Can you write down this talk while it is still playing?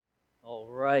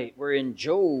Right, we're in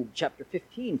Job chapter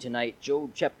 15 tonight.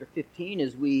 Job chapter 15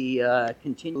 as we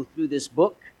continue through this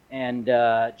book. And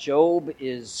Job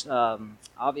is,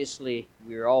 obviously,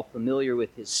 we're all familiar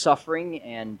with his suffering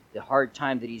and the hard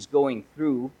time that he's going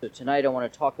through. So tonight I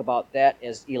want to talk about that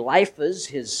as Eliphaz,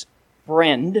 his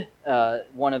friend,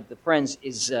 one of the friends,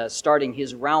 is starting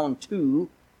his round 2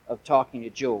 of talking to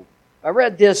Job. I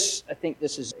read this, I think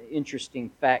this is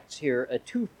interesting facts here. A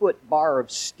 2-foot bar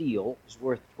of steel is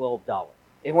worth $12.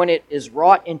 And when it is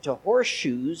wrought into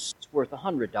horseshoes, it's worth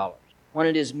 $100. When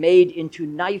it is made into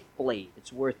knife blade,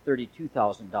 it's worth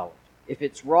 $32,000. If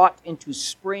it's wrought into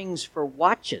springs for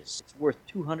watches, it's worth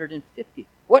 $250.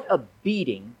 What a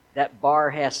beating that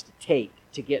bar has to take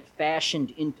to get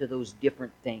fashioned into those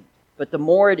different things. But the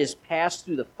more it is passed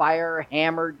through the fire,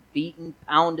 hammered, beaten,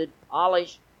 pounded,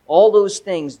 polished, all those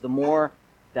things, the more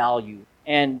value.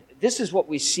 And this is what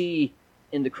we see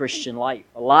in the Christian life.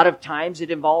 A lot of times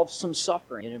it involves some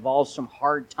suffering. It involves some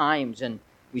hard times. And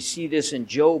we see this in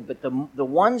Job. But the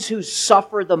ones who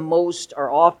suffer the most are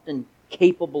often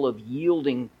capable of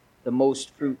yielding the most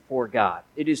fruit for God.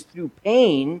 It is through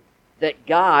pain that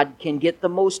God can get the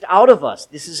most out of us.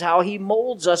 This is how He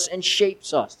molds us and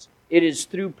shapes us. It is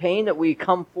through pain that we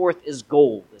come forth as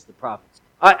gold, as the prophets.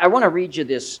 I want to read you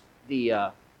this.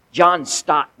 John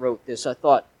Stott wrote this. I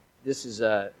thought this is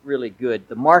really good.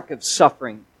 The mark of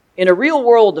suffering. In a real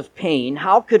world of pain,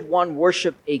 how could one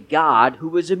worship a God who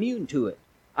was immune to it?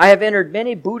 I have entered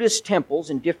many Buddhist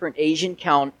temples in different Asian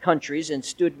countries and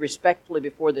stood respectfully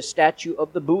before the statue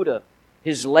of the Buddha,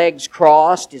 his legs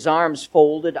crossed, his arms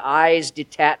folded, eyes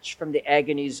detached from the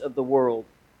agonies of the world.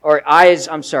 Eyes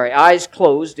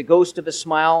closed, a ghost of a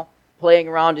smile playing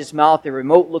around his mouth, a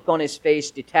remote look on his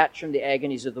face, detached from the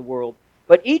agonies of the world.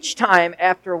 But each time,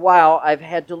 after a while, I've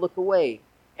had to look away.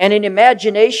 And in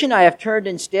imagination, I have turned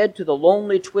instead to the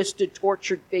lonely, twisted,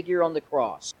 tortured figure on the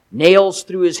cross. Nails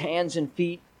through his hands and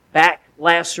feet, back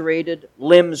lacerated,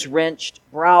 limbs wrenched,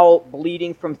 brow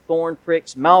bleeding from thorn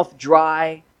pricks, mouth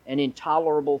dry and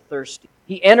intolerable thirsty.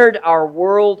 He entered our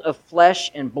world of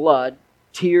flesh and blood,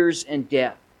 tears and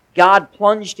death. God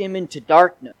plunged him into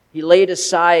darkness. He laid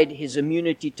aside his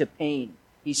immunity to pain.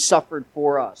 He suffered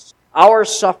for us. Our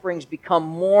sufferings become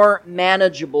more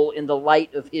manageable in the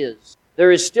light of His.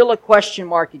 There is still a question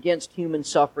mark against human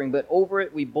suffering, but over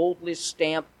it we boldly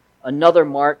stamp another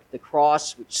mark, the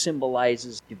cross, which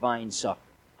symbolizes divine suffering.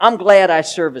 I'm glad I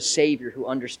serve a Savior who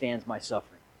understands my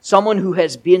suffering. Someone who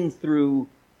has been through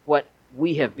what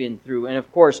we have been through, and of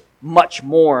course, much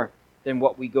more than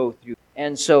what we go through.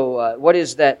 And so, what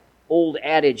is that old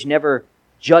adage, never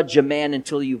judge a man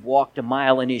until you've walked a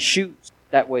mile in his shoes?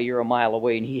 That way you're a mile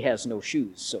away and he has no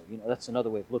shoes. So, that's another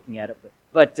way of looking at it.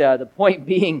 But the point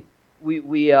being, we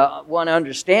want to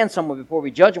understand someone before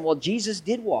we judge him. Well, Jesus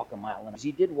did walk a mile. And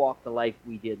He did walk the life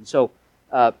we did. And so,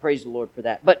 praise the Lord for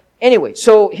that. But anyway,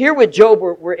 so here with Job,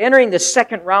 we're entering the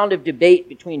second round of debate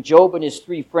between Job and his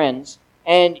 3 friends.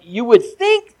 And you would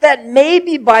think that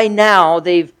maybe by now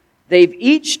they've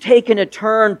each taken a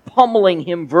turn pummeling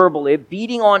him verbally,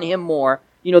 beating on him more.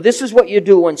 This is what you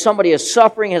do when somebody is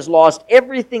suffering, has lost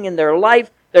everything in their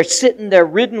life. They're sitting there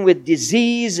ridden with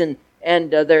disease and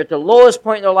they're at the lowest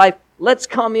point in their life. Let's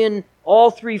come in,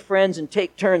 all 3 friends, and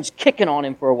take turns kicking on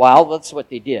him for a while. That's what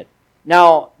they did.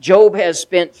 Now, Job has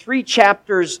spent 3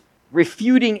 chapters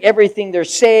refuting everything they're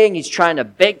saying. He's trying to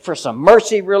beg for some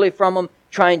mercy, really, from them,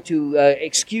 trying to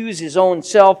excuse his own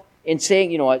self in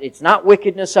saying, it's not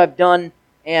wickedness I've done.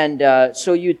 And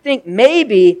so you'd think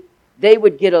maybe they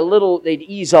would they'd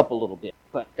ease up a little bit.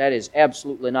 But that is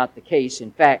absolutely not the case.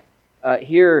 In fact,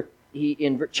 here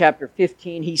in chapter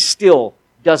 15, he still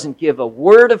doesn't give a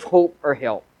word of hope or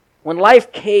help. When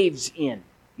life caves in,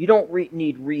 you don't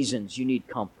need reasons, you need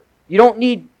comfort. You don't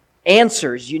need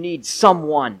answers, you need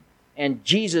someone. And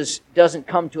Jesus doesn't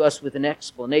come to us with an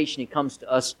explanation, He comes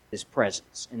to us with His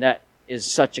presence. And that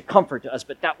is such a comfort to us.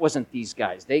 But that wasn't these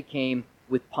guys. They came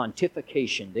with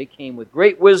pontification. They came with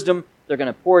great wisdom. They're going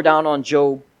to pour down on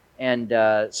Job. And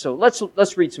so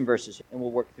let's read some verses and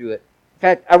we'll work through it. In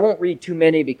fact, I won't read too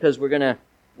many because we're going to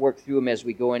work through them as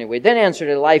we go anyway. Then answered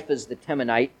Eliphaz the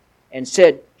Temanite and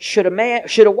said, Should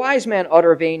a wise man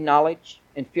utter vain knowledge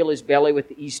and fill his belly with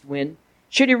the east wind?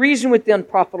 Should he reason with the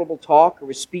unprofitable talk or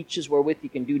with speeches wherewith he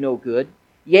can do no good?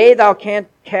 Yea, thou canst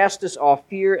cast us off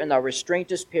fear, and thou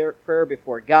restrainest prayer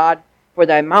before God. For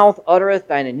thy mouth uttereth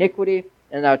thine iniquity,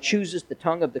 and thou choosest the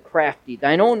tongue of the crafty.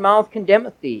 Thine own mouth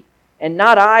condemneth thee, and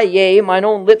not I, yea, mine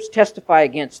own lips testify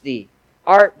against thee.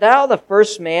 Art thou the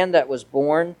first man that was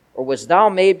born, or was thou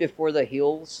made before the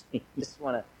hills? You just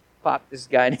want to pop this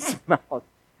guy in his mouth.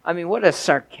 I mean, what a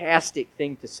sarcastic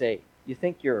thing to say. You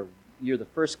think you're you're the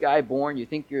first guy born. You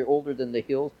think you're older than the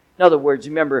hills. In other words,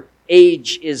 remember,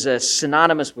 age is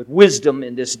synonymous with wisdom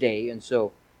in this day, and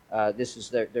so this is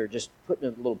they're just putting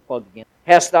a little plug again.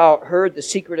 Hast thou heard the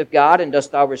secret of God, and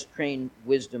dost thou restrain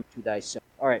wisdom to thyself?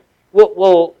 All right,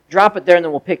 we'll drop it there, and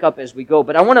then we'll pick up as we go.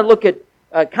 But I want to look at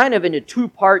kind of into two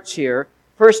parts here.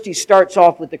 First, he starts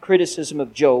off with the criticism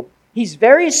of Job. He's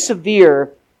very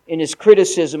severe in his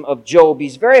criticism of Job.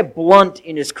 He's very blunt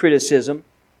in his criticism.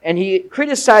 And he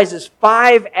criticizes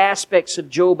 5 aspects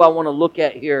of Job I want to look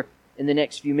at here in the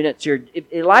next few minutes here.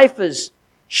 Eliphaz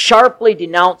sharply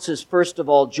denounces, first of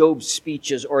all, Job's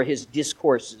speeches or his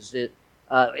discourses,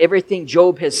 everything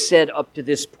Job has said up to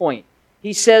this point.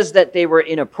 He says that they were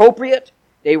inappropriate,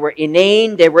 they were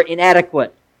inane, they were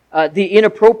inadequate. The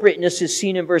inappropriateness is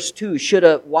seen in verse 2. Should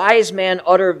a wise man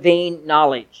utter vain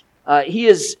knowledge? He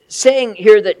is saying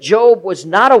here that Job was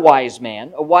not a wise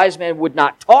man. A wise man would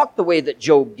not talk the way that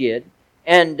Job did.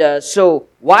 And so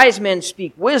wise men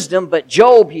speak wisdom, but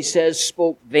Job, he says,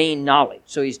 spoke vain knowledge.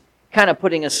 So he's kind of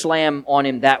putting a slam on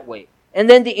him that way. And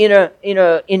then the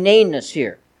inaneness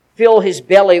here. Fill his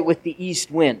belly with the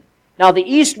east wind. Now the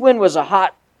east wind was a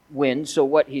hot wind, so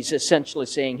what he's essentially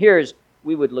saying here is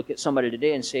we would look at somebody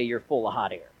today and say you're full of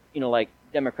hot air. Like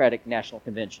Democratic National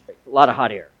Convention. A lot of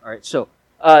hot air. All right, so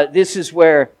this is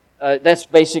where, that's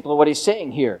basically what he's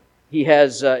saying here. He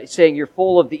has saying you're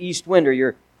full of the east wind, or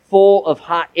you're full of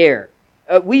hot air.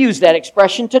 We use that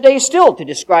expression today still to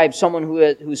describe someone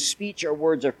whose speech or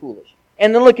words are foolish.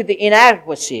 And then look at the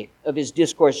inadequacy of his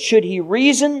discourse. Should he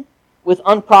reason with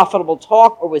unprofitable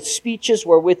talk, or with speeches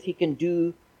wherewith he can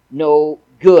do no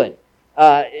good?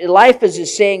 Eliphaz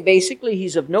is saying basically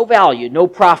he's of no value, no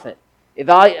profit.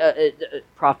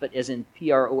 Profit as in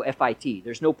Profit.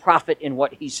 There's no profit in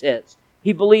what he says.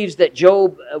 He believes that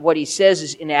Job, what he says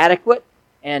is inadequate.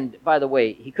 And by the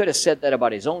way, he could have said that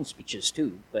about his own speeches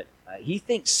too. But he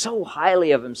thinks so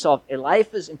highly of himself.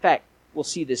 Eliphaz, in fact, we'll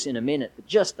see this in a minute, but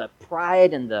just the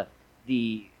pride and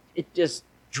it just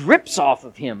drips off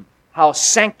of him how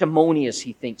sanctimonious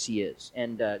he thinks he is.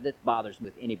 And that bothers me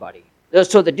with anybody.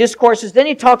 So the discourses, then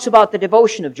he talks about the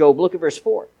devotion of Job. Look at verse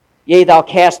 4. Yea, thou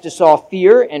castest off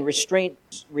fear, and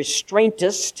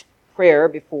restrainest prayer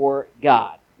before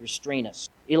God. Restrainest.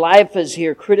 Eliphaz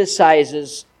here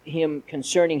criticizes him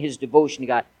concerning his devotion to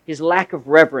God, his lack of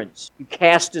reverence. You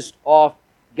castest off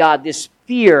God. This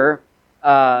fear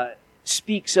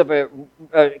speaks of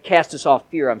castest off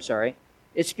fear,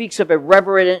 It speaks of a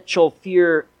reverential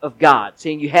fear of God,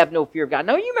 saying you have no fear of God.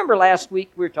 Now, you remember last week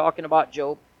we were talking about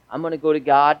Job. I'm going to go to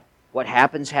God. What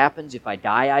happens, happens. If I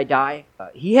die, I die.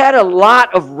 He had a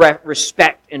lot of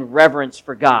respect and reverence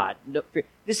for God.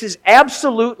 This is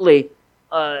absolutely,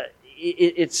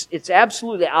 it's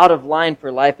absolutely out of line for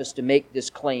Eliphaz to make this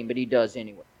claim, but he does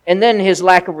anyway. And then his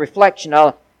lack of reflection.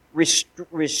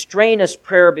 Restrainest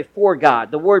prayer before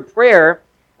God. The word prayer,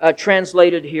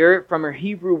 translated here from a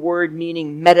Hebrew word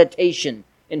meaning meditation.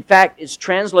 In fact, it's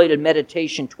translated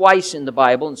meditation twice in the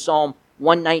Bible, in Psalm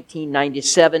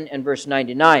 119:97 and verse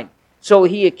 99. So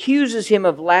he accuses him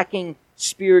of lacking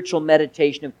spiritual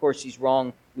meditation. Of course, he's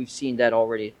wrong. We've seen that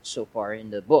already so far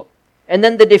in the book. And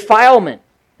then the defilement.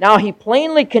 Now, he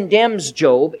plainly condemns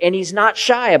Job, and he's not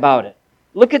shy about it.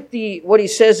 Look at what he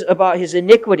says about his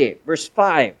iniquity. Verse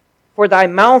 5. For thy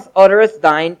mouth uttereth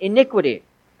thine iniquity.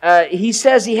 He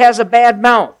says he has a bad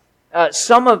mouth.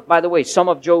 By the way, some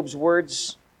of Job's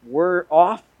words were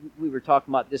off. We were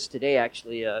talking about this today,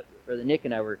 actually. Brother Nick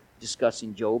and I were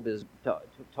discussing Job, talking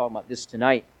about this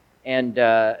tonight. And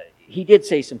he did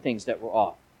say some things that were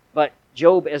off. But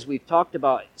Job, as we've talked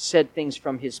about, said things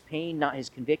from his pain, not his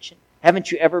conviction.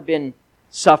 Haven't you ever been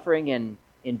suffering and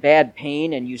in bad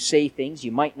pain, and you say things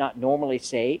you might not normally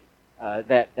say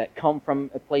that come from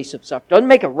a place of suffering? Doesn't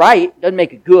make it right, doesn't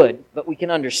make it good, but we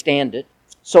can understand it.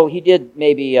 So he did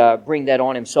maybe bring that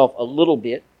on himself a little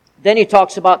bit. Then he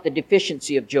talks about the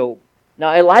deficiency of Job.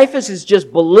 Now, Eliphaz is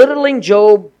just belittling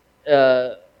Job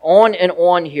on and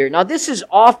on here. Now, this is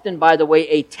often, by the way,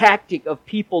 a tactic of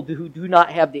people who do not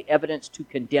have the evidence to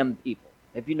condemn people.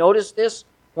 Have you noticed this?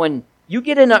 When you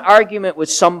get in an argument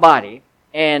with somebody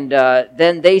and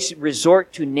then they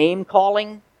resort to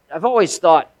name-calling, I've always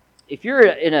thought, if you're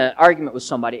in an argument with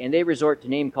somebody and they resort to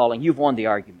name-calling, you've won the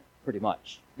argument, pretty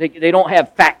much. They don't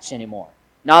have facts anymore.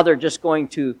 Now they're just going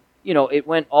to, it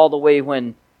went all the way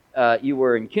when you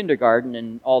were in kindergarten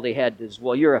and all they had is,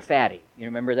 well, you're a fatty. You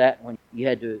remember that? When you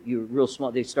were real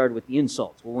small, they started with the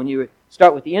insults. Well, when you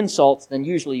start with the insults, then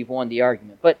usually you've won the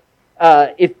argument. But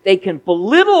if they can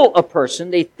belittle a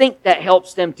person, they think that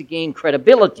helps them to gain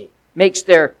credibility, makes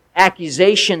their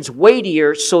accusations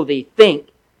weightier, so they think,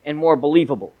 and more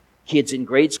believable. Kids in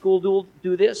grade school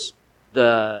do this.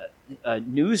 The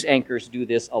news anchors do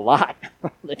this a lot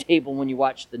on the table when you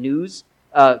watch the news,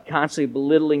 constantly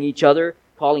belittling each other,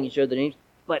 calling each other names.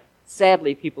 But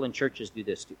sadly, people in churches do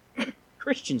this too.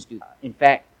 Christians do that. In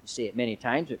fact, you say it many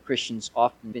times, but Christians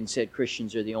often been said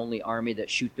Christians are the only army that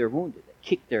shoot their wounded, that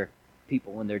kick their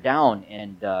people when they're down.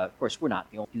 And of course, we're not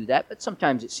the only to do that, but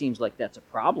sometimes it seems like that's a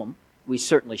problem. We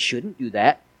certainly shouldn't do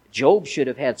that. Job should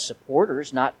have had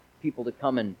supporters, not people to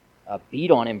come and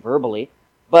beat on him verbally.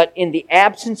 But in the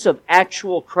absence of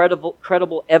actual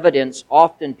credible evidence,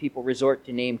 often people resort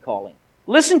to name-calling.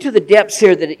 Listen to the depths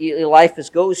here that Eliphaz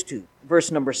goes to.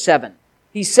 Verse number 7.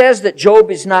 He says that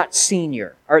Job is not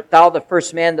senior. Art thou the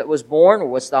first man that was born, or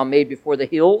wast thou made before the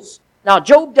hills? Now,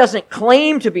 Job doesn't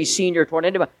claim to be senior toward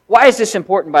anybody. Why is this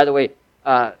important, by the way?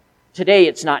 Today,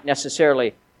 it's not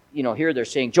necessarily, here they're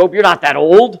saying, Job, you're not that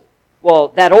old. Well,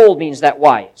 that old means that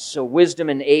wise. So wisdom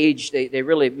and age, they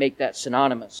really make that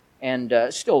synonymous. And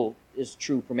still is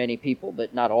true for many people,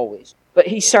 but not always. But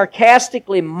he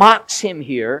sarcastically mocks him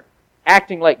here,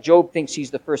 acting like Job thinks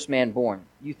he's the first man born.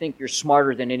 You think you're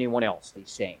smarter than anyone else,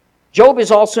 he's saying. Job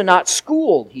is also not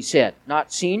schooled, he said.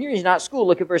 Not senior, he's not schooled.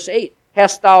 Look at verse 8.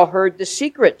 Hast thou heard the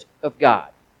secret of God?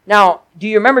 Now, do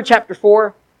you remember chapter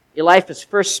 4? Eliphaz's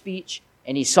first speech,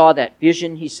 and he saw that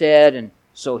vision, he said, and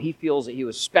so he feels that he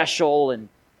was special,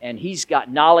 and he's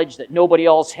got knowledge that nobody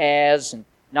else has, and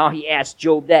now he asks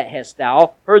Job that, hast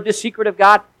thou heard the secret of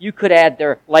God? You could add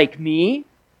there, like me,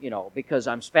 because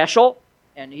I'm special.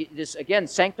 And this, again,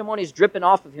 sanctimony is dripping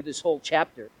off of him this whole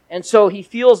chapter. And so he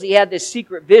feels he had this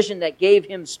secret vision that gave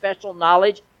him special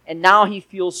knowledge, and now he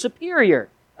feels superior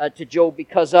to Job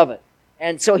because of it.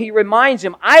 And so he reminds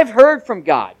him, I've heard from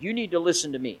God. You need to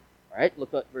listen to me. All right,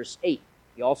 look at verse 8.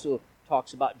 He also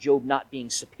talks about Job not being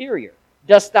superior.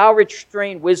 Dost thou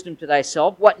restrain wisdom to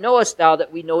thyself? What knowest thou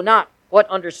that we know not? What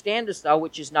understandest thou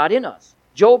which is not in us?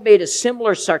 Job made a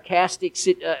similar sarcastic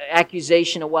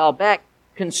accusation a while back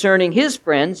concerning his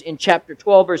friends in chapter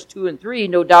 12, verse 2 and 3.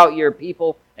 No doubt you're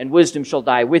people, and wisdom shall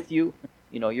die with you.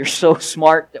 You're so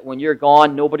smart that when you're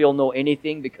gone, nobody will know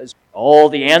anything because all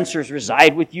the answers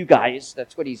reside with you guys.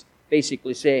 That's what he's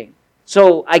basically saying.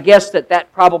 So I guess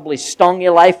that probably stung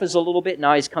Eliphaz a little bit.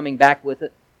 Now he's coming back with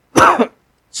it.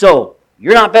 So,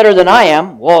 you're not better than I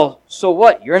am. Well, so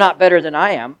what? You're not better than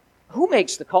I am. Who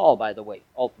makes the call, by the way,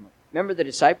 ultimately? Remember the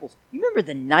disciples? You remember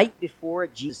the night before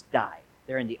Jesus died?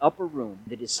 They're in the upper room.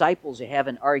 The disciples have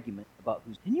an argument about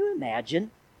who's... Can you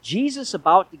imagine? Jesus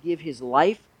about to give his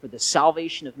life for the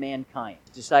salvation of mankind.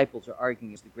 The disciples are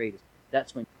arguing as the greatest.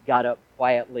 That's when he got up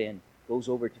quietly and goes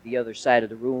over to the other side of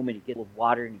the room, and he gets a little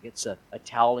water, and he gets a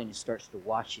towel, and he starts to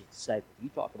wash his disciples. You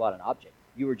talk about an object.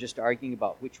 You were just arguing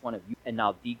about which one of you, and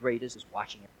now the greatest is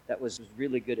watching it. That was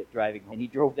really good at driving home, and he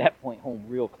drove that point home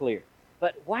real clear.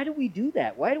 But why do we do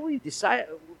that? Why do we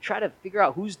try to figure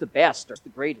out who's the best or the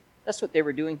greatest? That's what they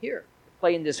were doing here,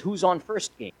 playing this who's on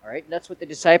first game, all right? And that's what the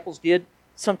disciples did.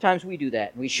 Sometimes we do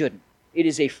that, and we shouldn't. It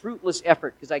is a fruitless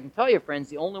effort, because I can tell you, friends,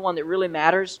 the only one that really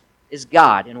matters is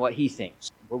God and what He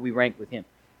thinks, where we rank with Him.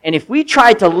 And if we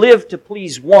try to live to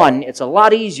please one, it's a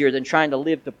lot easier than trying to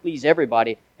live to please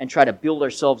everybody and try to build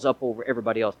ourselves up over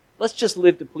everybody else. Let's just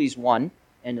live to please one,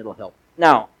 and it'll help.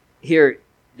 Now, here,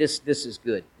 this is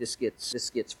good. This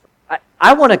gets.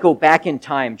 I want to go back in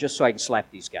time just so I can slap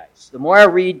these guys. The more I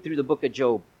read through the book of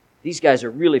Job, these guys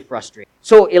are really frustrated.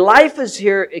 So Eliphaz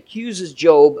here accuses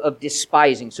Job of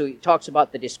despising. So he talks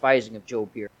about the despising of Job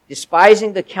here.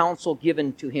 Despising the counsel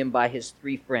given to him by his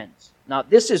three friends. Now,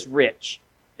 this is rich.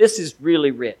 This is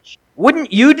really rich.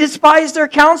 Wouldn't you despise their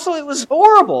counsel? It was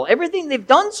horrible. Everything they've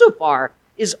done so far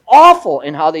is awful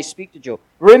in how they speak to Job.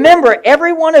 Remember,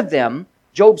 every one of them,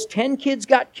 Job's 10 kids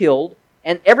got killed,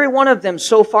 and every one of them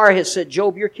so far has said,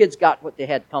 Job, your kids got what they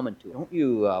had coming to them. Don't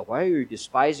you, why are you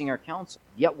despising our counsel?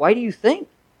 Yeah, why do you think?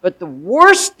 But the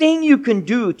worst thing you can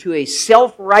do to a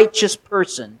self-righteous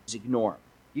person is ignore them.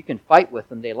 You can fight with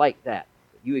them, they like that.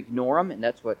 But you ignore them, and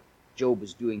that's what Job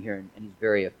is doing here, and he's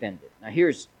very offended. Now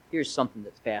here's something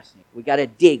that's fascinating. We got to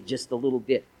dig just a little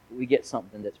bit. We get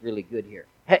something that's really good here.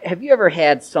 Have you ever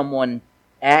had someone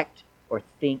act or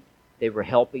think they were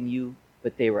helping you,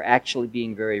 but they were actually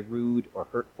being very rude or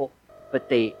hurtful? But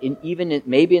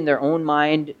maybe in their own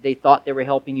mind, they thought they were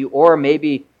helping you, or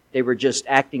maybe they were just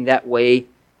acting that way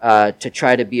to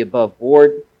try to be above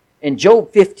board. In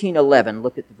Job 15:11,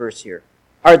 look at the verse here.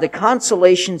 Are the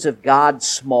consolations of God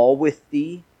small with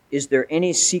thee? Is there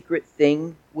any secret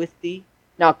thing with thee?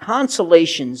 Now,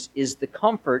 consolations is the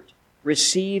comfort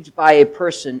received by a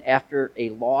person after a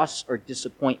loss or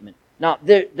disappointment. Now,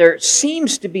 there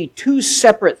seems to be two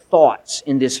separate thoughts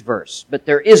in this verse, but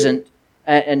there isn't.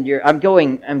 And I'm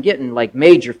getting like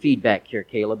major feedback here,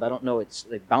 Caleb. I don't know, it's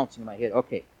like bouncing in my head.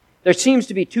 Okay. There seems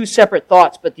to be two separate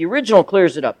thoughts, but the original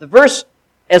clears it up. The verse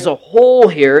as a whole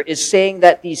here is saying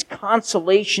that these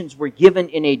consolations were given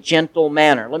in a gentle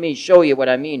manner. Let me show you what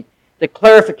I mean. The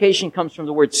clarification comes from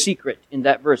the word secret in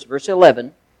that verse. Verse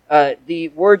 11, the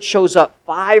word shows up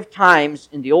 5 times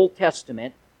in the Old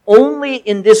Testament. Only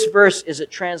in this verse is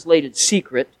it translated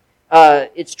secret.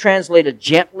 It's translated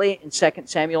gently in 2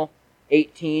 Samuel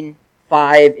 18:5.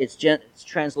 It's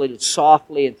translated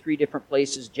softly in 3 different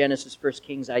places: Genesis, 1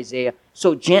 Kings, Isaiah.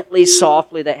 So gently,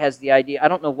 softly, that has the idea. I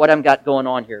don't know what I've got going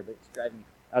on here, but it's driving me.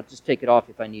 I'll just take it off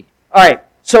if I need to. All right,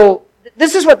 so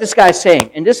this is what this guy's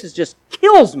saying, and this is just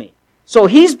kills me. So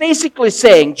he's basically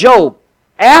saying, Job,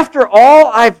 after all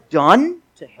I've done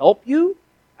to help you,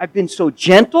 I've been so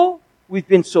gentle, we've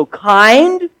been so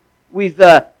kind, we've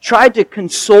tried to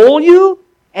console you,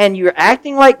 and you're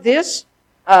acting like this.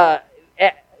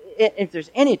 If there's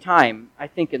any time, I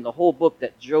think, in the whole book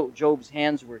that Job's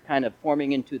hands were kind of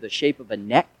forming into the shape of a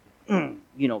neck,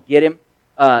 get him.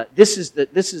 This is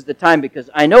the time, because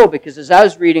as I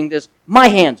was reading this, my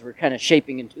hands were kind of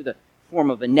shaping into the form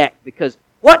of a neck, because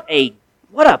what a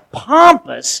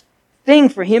pompous thing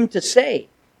for him to say.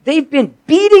 They've been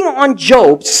beating on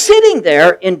Job, sitting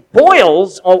there in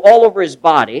boils all over his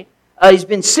body. He's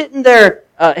been sitting there,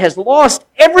 has lost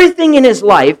everything in his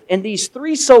life, and these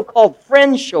 3 so-called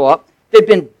friends show up. They've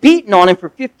been beating on him for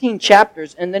 15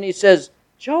 chapters, and then he says,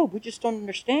 Job, we just don't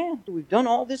understand. We've done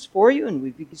all this for you, and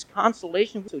we've this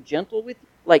consolation, we're so gentle with you.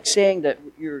 Like saying that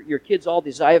your kids all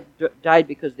died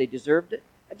because they deserved it.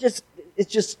 It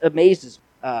just amazes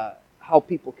how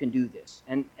people can do this.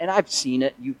 And I've seen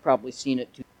it. You've probably seen it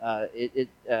too.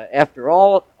 After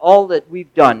all that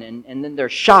we've done, and then they're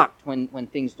shocked when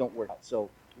things don't work out. So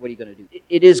what are you going to do?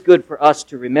 It is good for us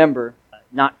to remember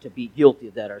not to be guilty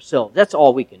of that ourselves. That's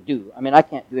all we can do. I mean, I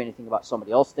can't do anything about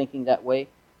somebody else thinking that way,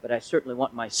 but I certainly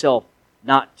want myself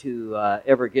not to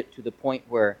ever get to the point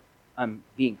where I'm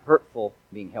being hurtful,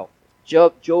 being helpful.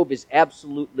 Job is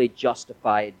absolutely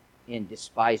justified in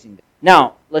despising them.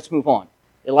 Now, let's move on.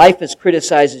 Eliphaz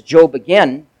criticizes Job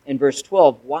again in verse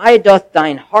 12. Why doth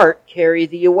thine heart carry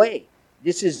thee away?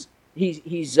 He's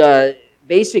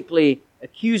basically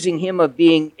accusing him of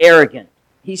being arrogant.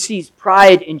 He sees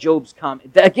pride in Job's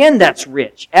comment. Again, that's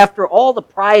rich. After all the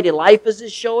pride Eliphaz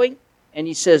is showing, and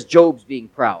he says Job's being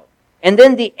proud. And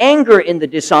then the anger in the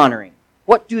dishonoring.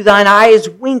 What do thine eyes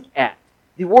wink at?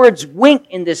 The words wink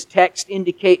in this text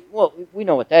indicate, well, we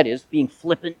know what that is, being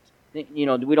flippant. We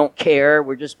don't care.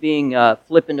 We're just being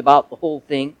flippant about the whole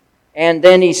thing. And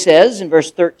then he says in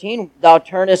verse 13, thou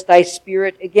turnest thy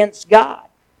spirit against God.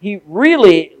 He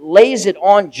really lays it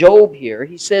on Job here.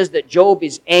 He says that Job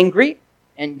is angry,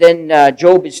 and then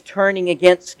Job is turning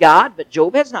against God, but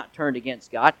Job has not turned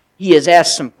against God. He has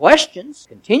asked some questions,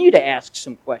 continue to ask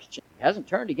some questions. He hasn't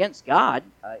turned against God.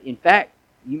 In fact,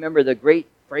 you remember the great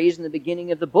phrase in the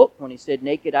beginning of the book when he said,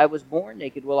 naked I was born,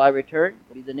 naked will I return.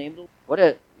 What is the name of the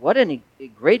Lord? What a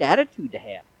great attitude to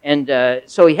have. And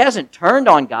so he hasn't turned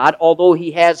on God, although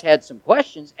he has had some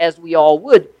questions, as we all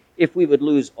would if we would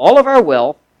lose all of our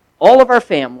wealth, all of our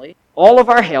family, all of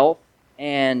our health,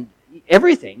 and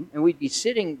everything, and we'd be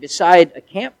sitting beside a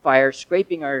campfire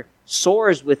scraping our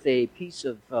sores with a piece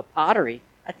of pottery.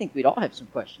 I think we'd all have some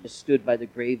questions. Stood by the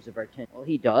graves of our tent. Well,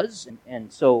 he does,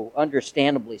 and so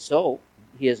understandably so,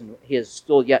 he has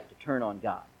still yet to turn on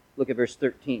God. Look at verse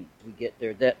 13. We get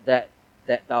there.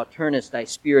 That thou turnest thy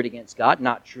spirit against God,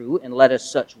 not true, and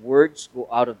lettest such words go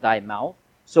out of thy mouth.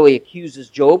 So he accuses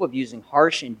Job of using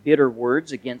harsh and bitter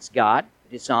words against God,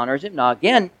 dishonors him. Now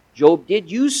again, Job did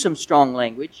use some strong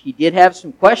language. He did have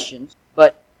some questions,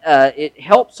 but it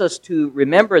helps us to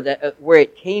remember that where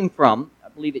it came from. I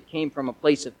believe it came from a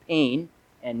place of pain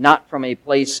and not from a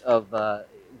place of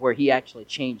where he actually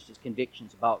changed his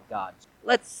convictions about God.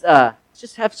 Let's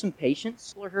just have some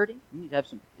patience. People are hurting. We need to have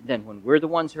some. Then when we're the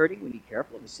ones hurting, we be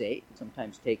careful what we say.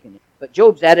 Sometimes taken it. But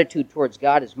Job's attitude towards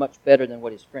God is much better than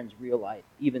what his friends realize,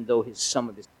 even though some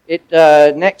of his.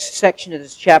 Next section of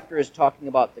this chapter is talking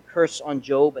about the curse on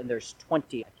Job, and there's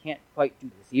 20. I can't quite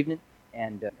do this evening,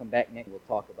 and come back next. We'll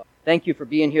talk about. Thank you for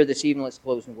being here this evening. Let's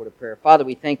close in a word of prayer. Father,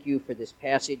 we thank you for this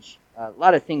passage. A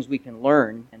lot of things we can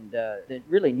learn, and the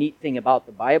really neat thing about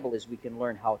the Bible is we can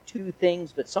learn how to do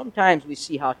things, but sometimes we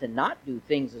see how to not do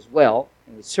things as well,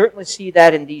 and we certainly see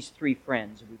that in these 3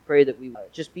 friends. We pray that we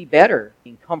just be better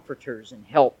being comforters and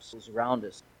helps those around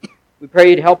us. We pray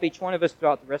you to help each one of us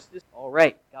throughout the rest of this. All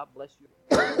right. God bless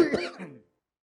you.